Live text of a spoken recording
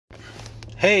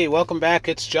Hey, welcome back.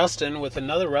 It's Justin with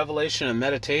another revelation and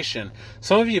meditation.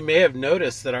 Some of you may have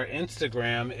noticed that our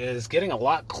Instagram is getting a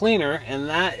lot cleaner, and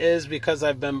that is because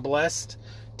I've been blessed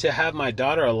to have my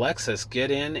daughter Alexis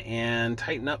get in and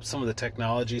tighten up some of the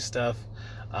technology stuff.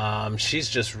 She's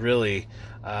just really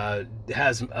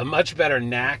has a much better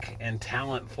knack and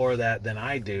talent for that than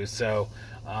I do. So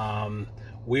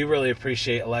we really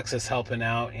appreciate Alexis helping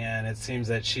out, and it seems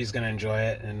that she's going to enjoy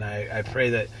it, and I pray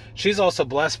that she's also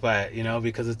blessed by it,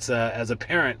 because it's as a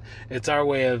parent, it's our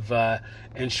way of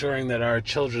ensuring that our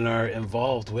children are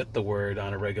involved with the Word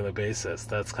on a regular basis.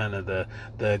 That's kind of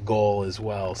the goal as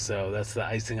well. So that's the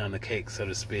icing on the cake, so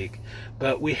to speak.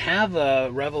 But we have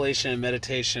a revelation and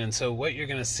meditation, and so what you're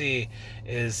going to see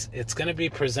is it's going to be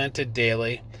presented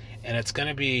daily, and it's going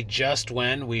to be just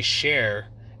when we share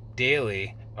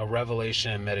daily a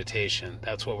revelation and meditation.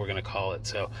 That's what we're going to call it.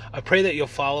 So I pray that you'll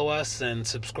follow us and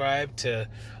subscribe to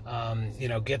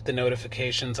get the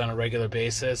notifications on a regular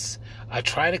basis. I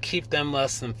try to keep them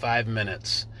less than 5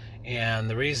 minutes, and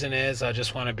the reason is I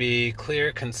just want to be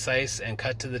clear, concise, and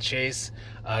cut to the chase.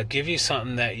 Give you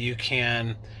something that you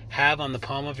can have on the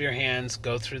palm of your hands,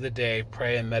 go through the day,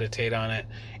 pray and meditate on it,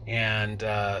 and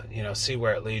see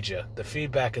where it leads you. The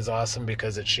feedback is awesome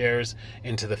because it shares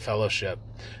into the fellowship.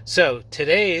 So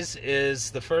today's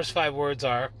is, the first 5 words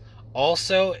are,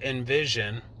 also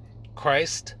envision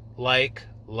Christ-like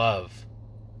love.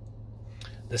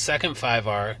 The second 5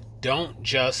 are, don't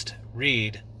just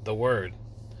read the Word.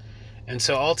 And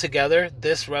so altogether,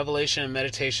 this revelation and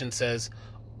meditation says,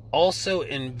 also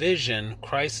envision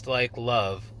Christ-like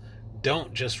love.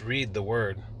 Don't just read the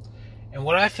Word. And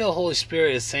what I feel Holy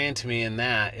Spirit is saying to me in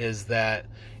that is that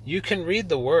you can read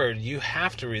the Word. You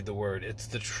have to read the Word. It's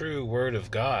the true Word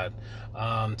of God.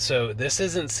 So this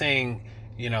isn't saying,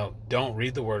 don't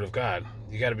read the Word of God.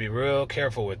 You got to be real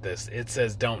careful with this. It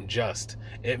says don't just.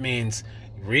 It means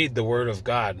read the Word of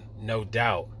God, no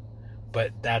doubt.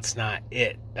 But that's not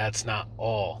it. That's not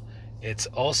all. It's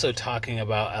also talking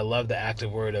about, I love the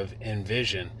active word of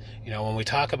envision. When we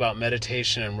talk about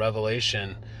meditation and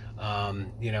revelation,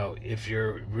 if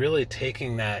you're really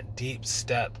taking that deep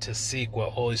step to seek what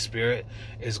Holy Spirit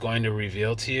is going to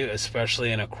reveal to you,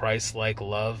 especially in a Christ-like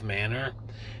love manner,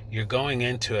 you're going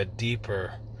into a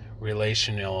deeper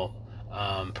relational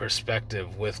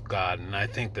perspective with God. And I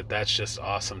think that that's just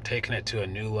awesome, taking it to a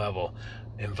new level,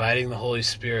 inviting the Holy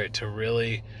Spirit to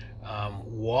really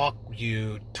walk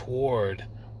you toward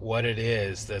what it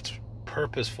is that's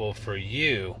purposeful for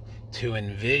you to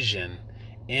envision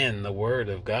in the Word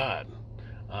of God.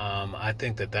 I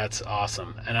think that that's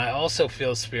awesome. And I also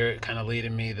feel Spirit kind of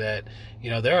leading me that,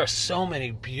 there are so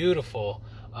many beautiful,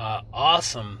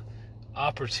 awesome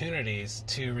opportunities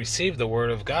to receive the Word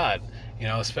of God,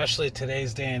 especially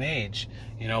today's day and age,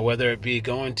 whether it be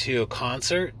going to a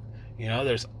concert,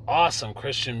 there's awesome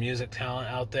Christian music talent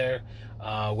out there,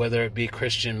 whether it be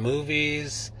Christian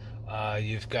movies,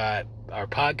 you've got our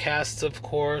podcasts, of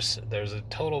course. There's a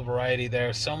total variety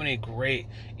there. So many great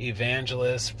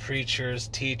evangelists, preachers,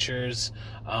 teachers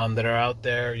that are out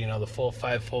there. The full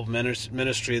fivefold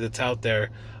ministry that's out there.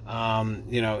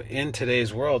 In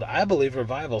today's world, I believe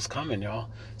revival's coming, y'all.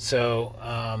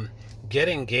 So get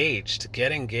engaged.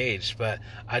 But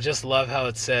I just love how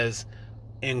it says,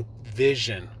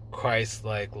 envision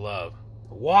Christ-like love.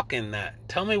 Walk in that.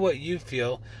 Tell me what you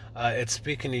feel. It's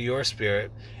speaking to your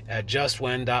spirit at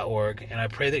JustWen.org. And I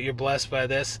pray that you're blessed by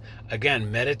this.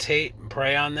 Again, meditate and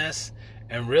pray on this.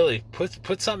 And really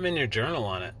put something in your journal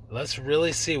on it. Let's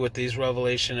really see what these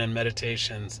revelation and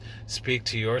meditations speak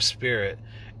to your spirit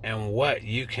and what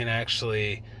you can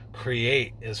actually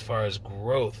create as far as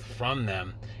growth from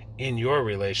them in your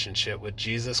relationship with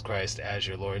Jesus Christ as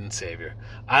your Lord and Savior.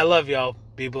 I love y'all.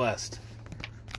 Be blessed.